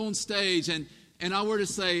you up on stage and I were to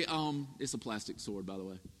say, it's a plastic sword, by the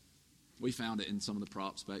way. We found it in some of the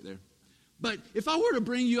props back there. But if I were to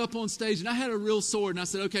bring you up on stage and I had a real sword and I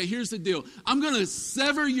said, okay, here's the deal. I'm going to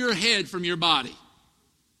sever your head from your body.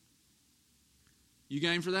 You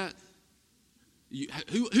game for that?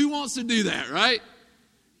 Who wants to do that, right?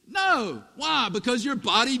 No. Why? Because your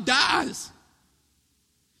body dies.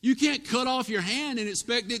 You can't cut off your hand and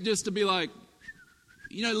expect it just to be like,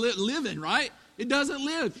 living, right? It doesn't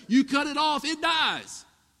live. You cut it off, it dies.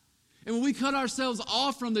 And when we cut ourselves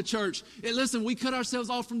off from the church, we cut ourselves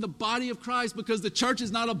off from the body of Christ, because the church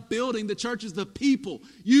is not a building. The church is the people.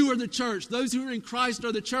 You are the church. Those who are in Christ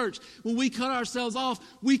are the church. When we cut ourselves off,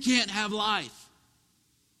 we can't have life.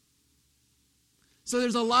 So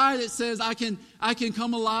there's a lie that says I can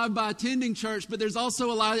come alive by attending church, but there's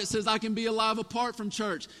also a lie that says I can be alive apart from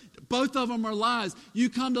church. Both of them are lies. You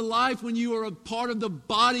come to life when you are a part of the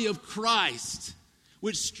body of Christ,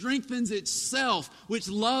 which strengthens itself, which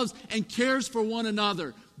loves and cares for one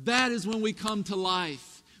another. That is when we come to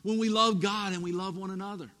life, when we love God and we love one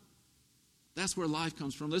another. That's where life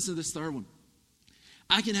comes from. Listen to this third one.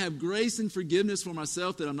 I can have grace and forgiveness for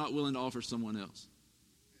myself that I'm not willing to offer someone else.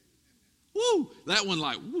 Woo! That one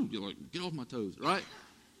you're like, get off my toes, right?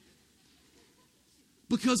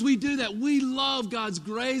 Because we do that. We love God's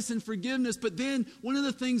grace and forgiveness. But then one of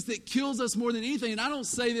the things that kills us more than anything, and I don't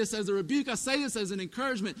say this as a rebuke, I say this as an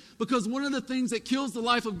encouragement, because one of the things that kills the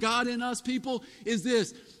life of God in us, people, is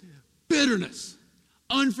this: bitterness,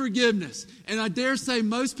 unforgiveness. And I dare say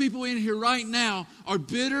most people in here right now are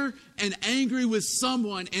bitter and angry with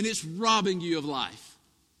someone, and it's robbing you of life.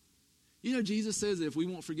 You know, Jesus says that if we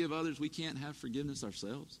won't forgive others, we can't have forgiveness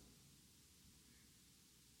ourselves.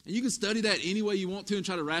 And you can study that any way you want to and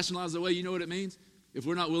try to rationalize the way. You know what it means? If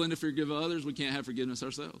we're not willing to forgive others, we can't have forgiveness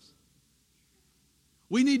ourselves.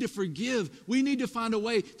 We need to forgive. We need to find a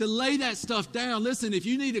way to lay that stuff down. Listen, if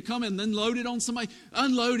you need to come and then load it on somebody,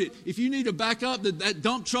 unload it. If you need to back up that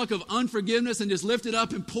dump truck of unforgiveness and just lift it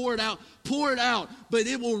up and pour it out, pour it out. But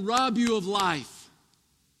it will rob you of life.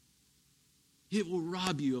 It will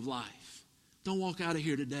rob you of life. Don't walk out of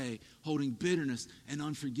here today holding bitterness and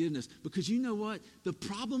unforgiveness. Because you know what? The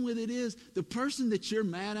problem with it is the person that you're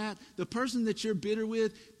mad at, the person that you're bitter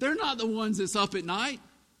with, they're not the ones that's up at night.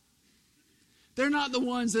 They're not the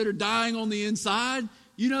ones that are dying on the inside.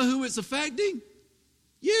 You know who it's affecting?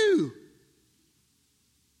 You.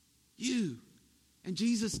 You. And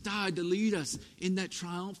Jesus died to lead us in that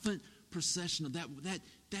triumphant procession of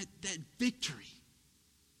that victory.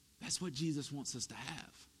 That's what Jesus wants us to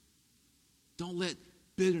have. Don't let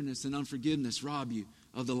bitterness and unforgiveness rob you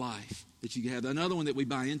of the life that you have. Another one that we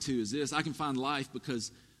buy into is this: I can find life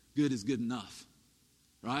because good is good enough.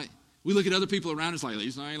 Right? We look at other people around us like, at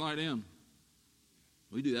least I ain't like them.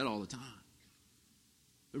 We do that all the time.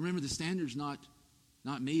 But remember, the standard's not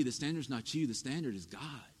me. The standard's not you. The standard is God.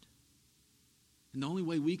 And the only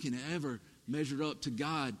way we can ever measure up to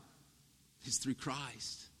God is through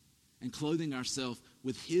Christ and clothing ourselves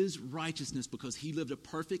with His righteousness, because He lived a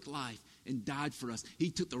perfect life and died for us. He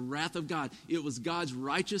took the wrath of God. It was God's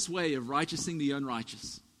righteous way of righteousing the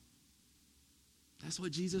unrighteous. That's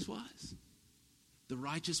what Jesus was. The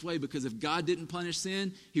righteous way, because if God didn't punish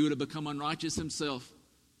sin, He would have become unrighteous Himself.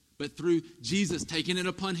 But through Jesus taking it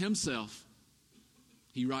upon Himself,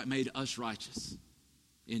 He made us righteous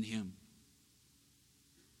in Him.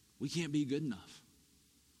 We can't be good enough.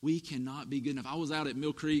 We cannot be good enough. I was out at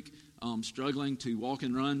Mill Creek struggling to walk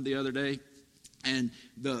and run the other day. And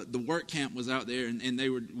the work camp was out there, and they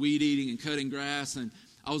were weed eating and cutting grass. And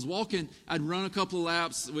I was walking. I'd run a couple of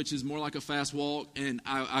laps, which is more like a fast walk. And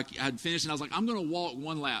I'd finished, and I was like, I'm going to walk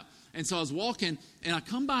one lap. And so I was walking, and I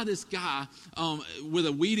come by this guy with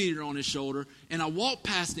a weed eater on his shoulder, and I walked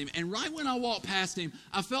past him. And right when I walked past him,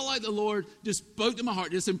 I felt like the Lord just spoke to my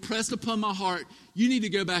heart, just impressed upon my heart, you need to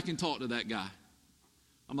go back and talk to that guy.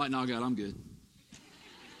 I'm like, no, God, I'm good.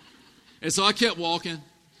 And so I kept walking.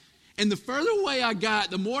 And the further away I got,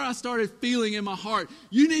 the more I started feeling in my heart,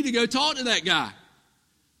 you need to go talk to that guy.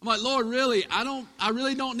 I'm like, Lord, really? I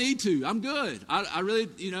really don't need to. I'm good. I really,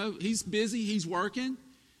 He's busy, He's working,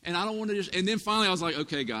 and I don't want to just, and then finally I was like,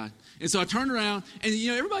 okay, God. And so I turned around, and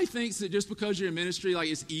everybody thinks that just because you're in ministry, like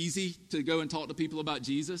it's easy to go and talk to people about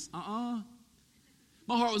Jesus. My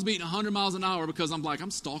heart was beating 100 miles an hour because I'm like,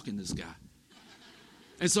 I'm stalking this guy.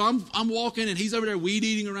 And so I'm walking, and he's over there weed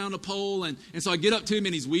eating around a pole. And so I get up to him,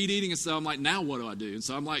 and he's weed eating. And so I'm like, now what do I do? And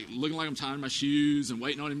so I'm like looking like I'm tying my shoes and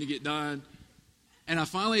waiting on him to get done. And I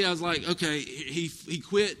was like, okay, he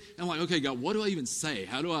quit. And I'm like, okay, God, what do I even say?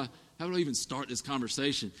 How do I even start this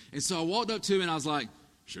conversation? And so I walked up to him, and I was like,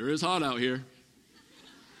 sure is hot out here.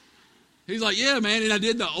 He's like, yeah, man. And I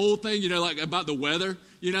did the old thing, like about the weather.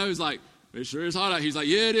 He's like, it sure is hot out. He's like,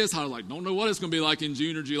 yeah, it is hot. I'm like, don't know what it's going to be like in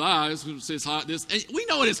June or July. It's hot. And we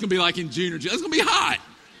know what it's going to be like in June or July. It's going to be hot.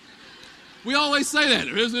 We always say that.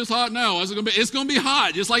 Is this hot now? It's going to be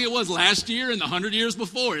hot, just like it was last year and the 100 years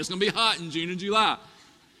before. It's going to be hot in June and July.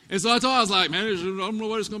 And so I was like, man, I don't know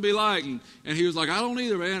what it's going to be like. And he was like, I don't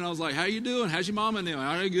either, man. And I was like, how you doing? How's your mama and them?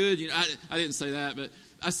 Are they good? You know, I didn't say that, but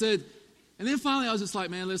I said, and then finally I was just like,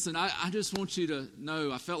 man, listen, I just want you to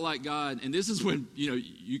know, I felt like God, and this is when, you know,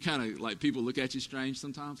 you kind of like people look at you strange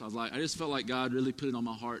sometimes. I was like, I just felt like God really put it on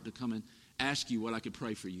my heart to come and ask you what I could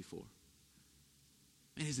pray for you for.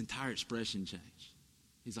 And his entire expression changed.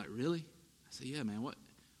 He's like, really? I said, yeah, man, what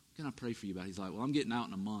can I pray for you about? He's like, well, I'm getting out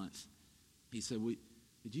in a month. He said,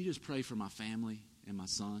 Did you just pray for my family and my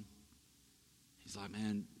son? He's like,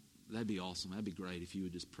 man, that'd be awesome. That'd be great if you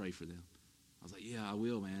would just pray for them. I was like, yeah, I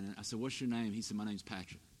will, man. And I said, what's your name? He said, my name's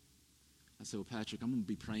Patrick. I said, well, Patrick, I'm going to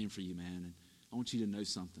be praying for you, man. And I want you to know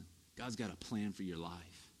something. God's got a plan for your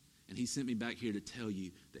life. And he sent me back here to tell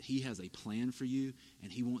you that he has a plan for you,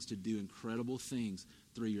 and he wants to do incredible things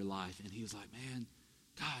through your life. And he was like, man,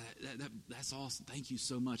 God, that's awesome. Thank you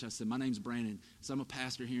so much. I said, my name's Brandon. So I'm a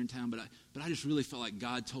pastor here in town, but I just really felt like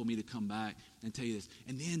God told me to come back and tell you this.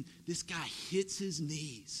 And then this guy hits his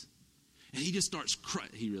knees, and he just starts crying.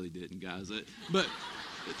 He really didn't, guys. But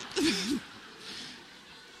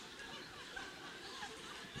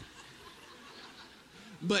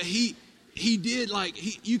but he did,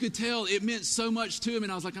 like, you could tell it meant so much to him.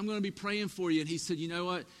 And I was like, I'm going to be praying for you. And he said, you know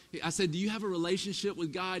what? I said, do you have a relationship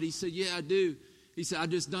with God? He said, yeah, I do. He said, I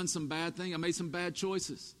just done some bad thing. I made some bad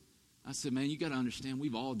choices. I said, man, you got to understand,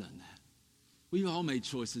 we've all done that. We've all made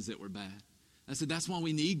choices that were bad. I said, that's why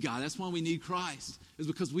we need God. That's why we need Christ, is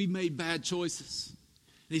because we made bad choices.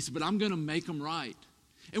 And he said, but I'm going to make them right.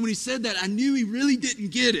 And when he said that, I knew he really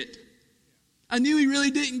didn't get it. I knew he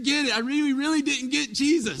really didn't get it. I really didn't get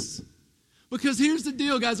Jesus. Because here's the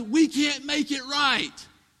deal, guys. We can't make it right.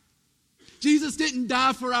 Jesus didn't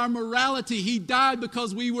die for our morality. He died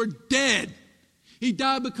because we were dead. He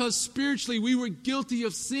died because spiritually we were guilty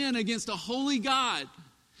of sin against a holy God.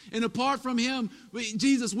 And apart from him,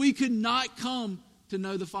 Jesus, we could not come to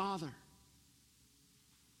know the Father.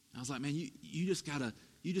 I was like, man, you just gotta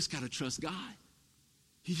trust God.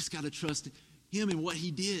 You just gotta trust him and what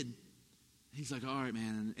he did. He's like, all right,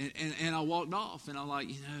 man. And I walked off, and I'm like,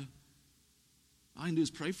 you know, all I can do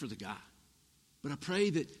is pray for the guy. But I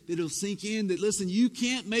pray that it'll sink in that, listen, you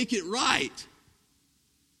can't make it right.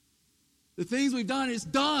 The things we've done, it's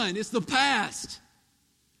done. It's the past.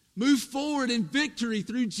 Move forward in victory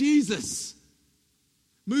through Jesus.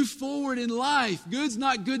 Move forward in life. Good's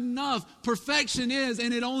not good enough. Perfection is,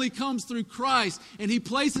 and it only comes through Christ. And he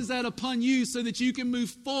places that upon you so that you can move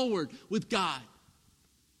forward with God.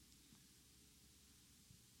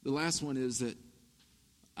 The last one is that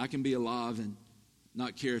I can be alive and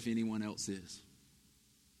not care if anyone else is.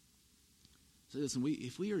 So listen,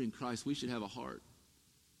 if we are in Christ, we should have a heart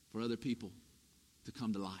for other people to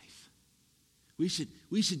come to life. We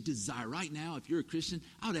should desire right now, if you're a Christian,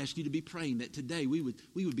 I would ask you to be praying that today we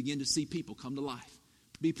would begin to see people come to life.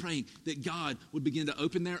 Be praying that God would begin to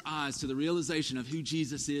open their eyes to the realization of who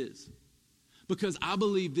Jesus is. Because I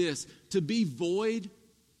believe this, to be void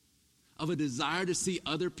of a desire to see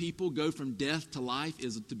other people go from death to life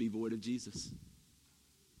is to be void of Jesus.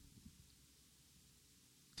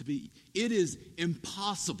 It is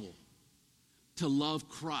impossible to love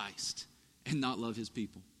Christ and not love his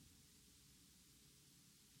people.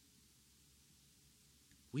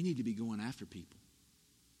 We need to be going after people.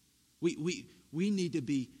 We need to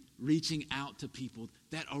be reaching out to people.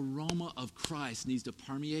 That aroma of Christ needs to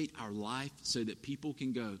permeate our life so that people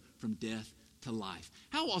can go from death to life.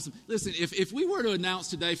 How awesome. Listen, if we were to announce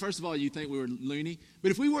today, first of all, you think we were loony, but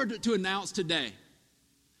if we were to announce today,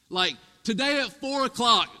 like today at 4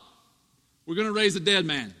 o'clock, we're going to raise a dead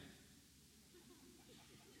man.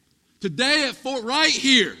 Today at 4, right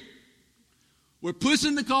here, we're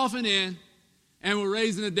pushing the coffin in and we're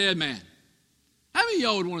raising a dead man. How many of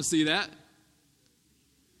y'all would want to see that?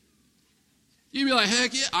 You'd be like,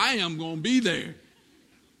 heck yeah, I am going to be there.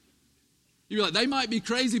 You'd be like, they might be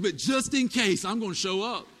crazy, but just in case, I'm going to show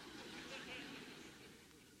up.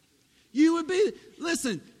 You would be,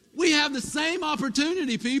 listen, we have the same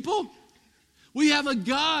opportunity, people. We have a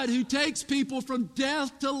God who takes people from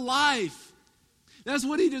death to life. That's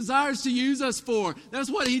what he desires to use us for. That's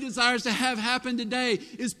what he desires to have happen today,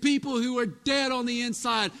 is people who are dead on the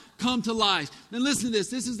inside come to life. And listen to this.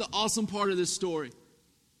 This is the awesome part of this story.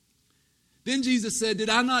 Then Jesus said, did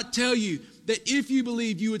I not tell you that if you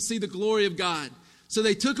believed, you would see the glory of God? So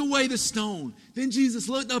they took away the stone. Then Jesus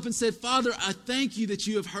looked up and said, Father, I thank you that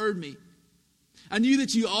you have heard me. I knew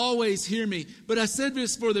that you always hear me, but I said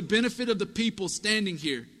this for the benefit of the people standing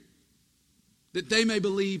here, that they may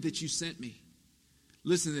believe that you sent me.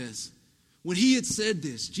 Listen to this. When he had said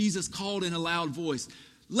this, Jesus called in a loud voice,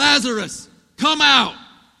 Lazarus, come out.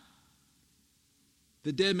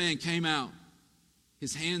 The dead man came out,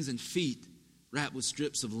 his hands and feet wrapped with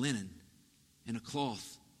strips of linen and a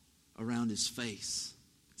cloth around his face.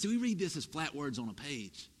 See, we read this as flat words on a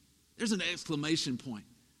page. There's an exclamation point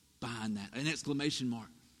behind that, an exclamation mark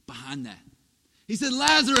behind that. He said,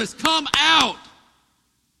 Lazarus, come out.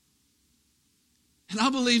 And I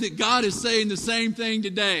believe that God is saying the same thing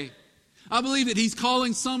today. I believe that He's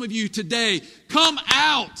calling some of you today, come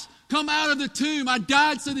out. Come out of the tomb. I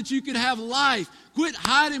died so that you could have life. Quit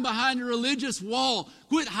hiding behind a religious wall.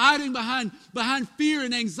 Quit hiding behind fear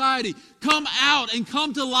and anxiety. Come out and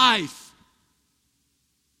come to life.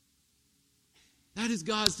 That is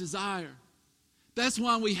God's desire. That's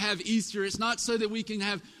why we have Easter. It's not so that we can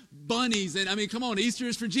have bunnies. And I mean, come on, Easter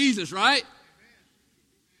is for Jesus, right?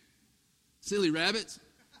 Silly rabbits.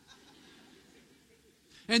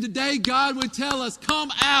 And today God would tell us, come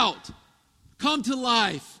out. Come to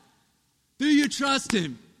life. Do you trust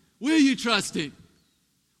Him? Will you trust Him?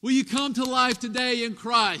 Will you come to life today in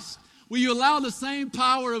Christ? Will you allow the same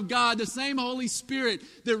power of God, the same Holy Spirit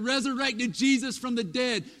that resurrected Jesus from the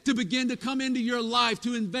dead to begin to come into your life,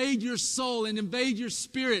 to invade your soul and invade your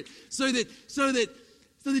spirit so that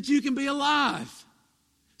you can be alive,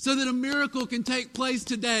 so that a miracle can take place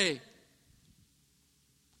today,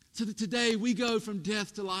 so that today we go from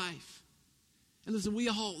death to life. And listen, we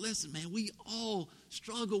all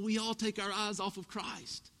struggle. We all take our eyes off of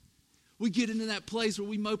Christ. We get into that place where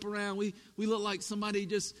we mope around. We look like somebody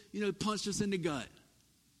just, punched us in the gut.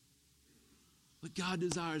 But God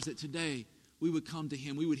desires that today we would come to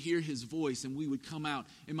Him. We would hear His voice and we would come out.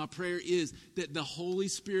 And my prayer is that the Holy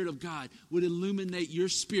Spirit of God would illuminate your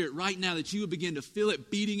spirit right now, that you would begin to feel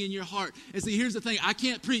it beating in your heart. And see, here's the thing. I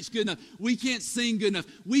can't preach good enough. We can't sing good enough.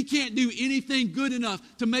 We can't do anything good enough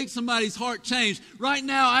to make somebody's heart change. Right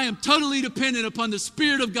now, I am totally dependent upon the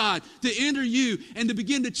Spirit of God to enter you and to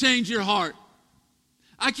begin to change your heart.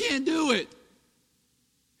 I can't do it.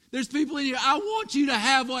 There's people in here, I want you to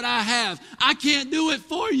have what I have. I can't do it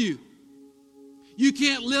for you. You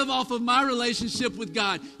can't live off of my relationship with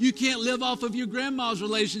God. You can't live off of your grandma's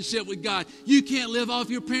relationship with God. You can't live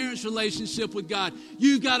off your parents' relationship with God.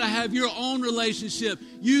 You've got to have your own relationship.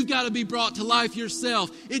 You've got to be brought to life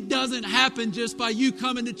yourself. It doesn't happen just by you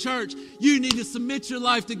coming to church. You need to submit your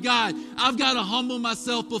life to God. I've got to humble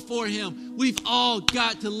myself before Him. We've all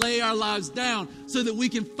got to lay our lives down so that we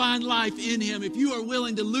can find life in Him. If you are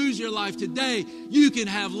willing to lose your life today, you can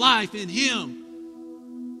have life in Him.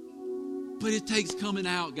 But it takes coming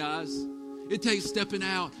out, guys. It takes stepping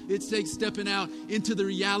out. It takes stepping out into the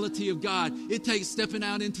reality of God. It takes stepping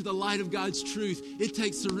out into the light of God's truth. It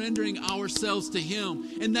takes surrendering ourselves to Him.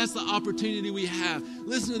 And that's the opportunity we have.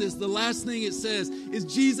 Listen to this. The last thing it says is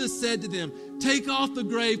Jesus said to them, take off the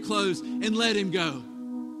grave clothes and let Him go.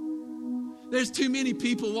 There's too many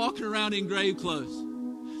people walking around in grave clothes.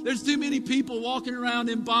 There's too many people walking around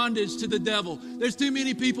in bondage to the devil. There's too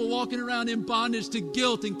many people walking around in bondage to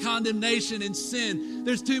guilt and condemnation and sin.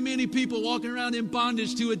 There's too many people walking around in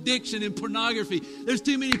bondage to addiction and pornography. There's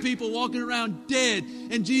too many people walking around dead.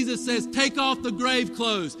 And Jesus says, take off the grave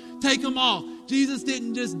clothes. Take them off. Jesus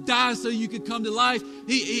didn't just die so you could come to life.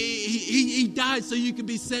 He died so you could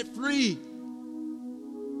be set free.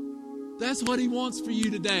 That's what He wants for you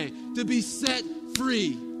today, to be set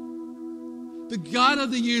free. The God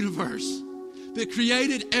of the universe that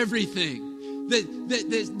created everything,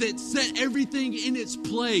 that set everything in its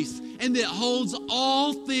place, and that holds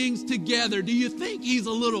all things together. Do you think He's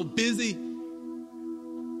a little busy?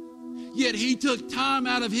 Yet He took time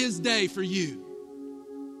out of His day for you.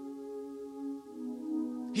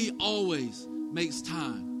 He always makes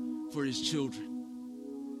time for His children.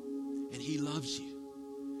 And He loves you.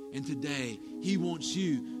 And today He wants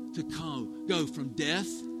you to go from death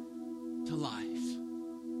to life.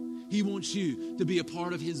 He wants you to be a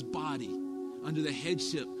part of His body under the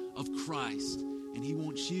headship of Christ. And He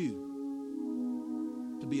wants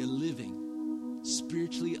you to be a living,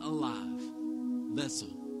 spiritually alive vessel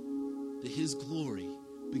that His glory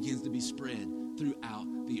begins to be spread throughout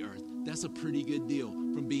the earth. That's a pretty good deal,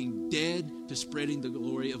 from being dead to spreading the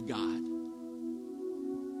glory of God.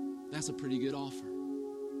 That's a pretty good offer.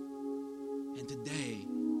 And today,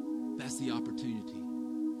 that's the opportunity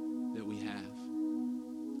that we have.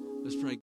 Let's pray.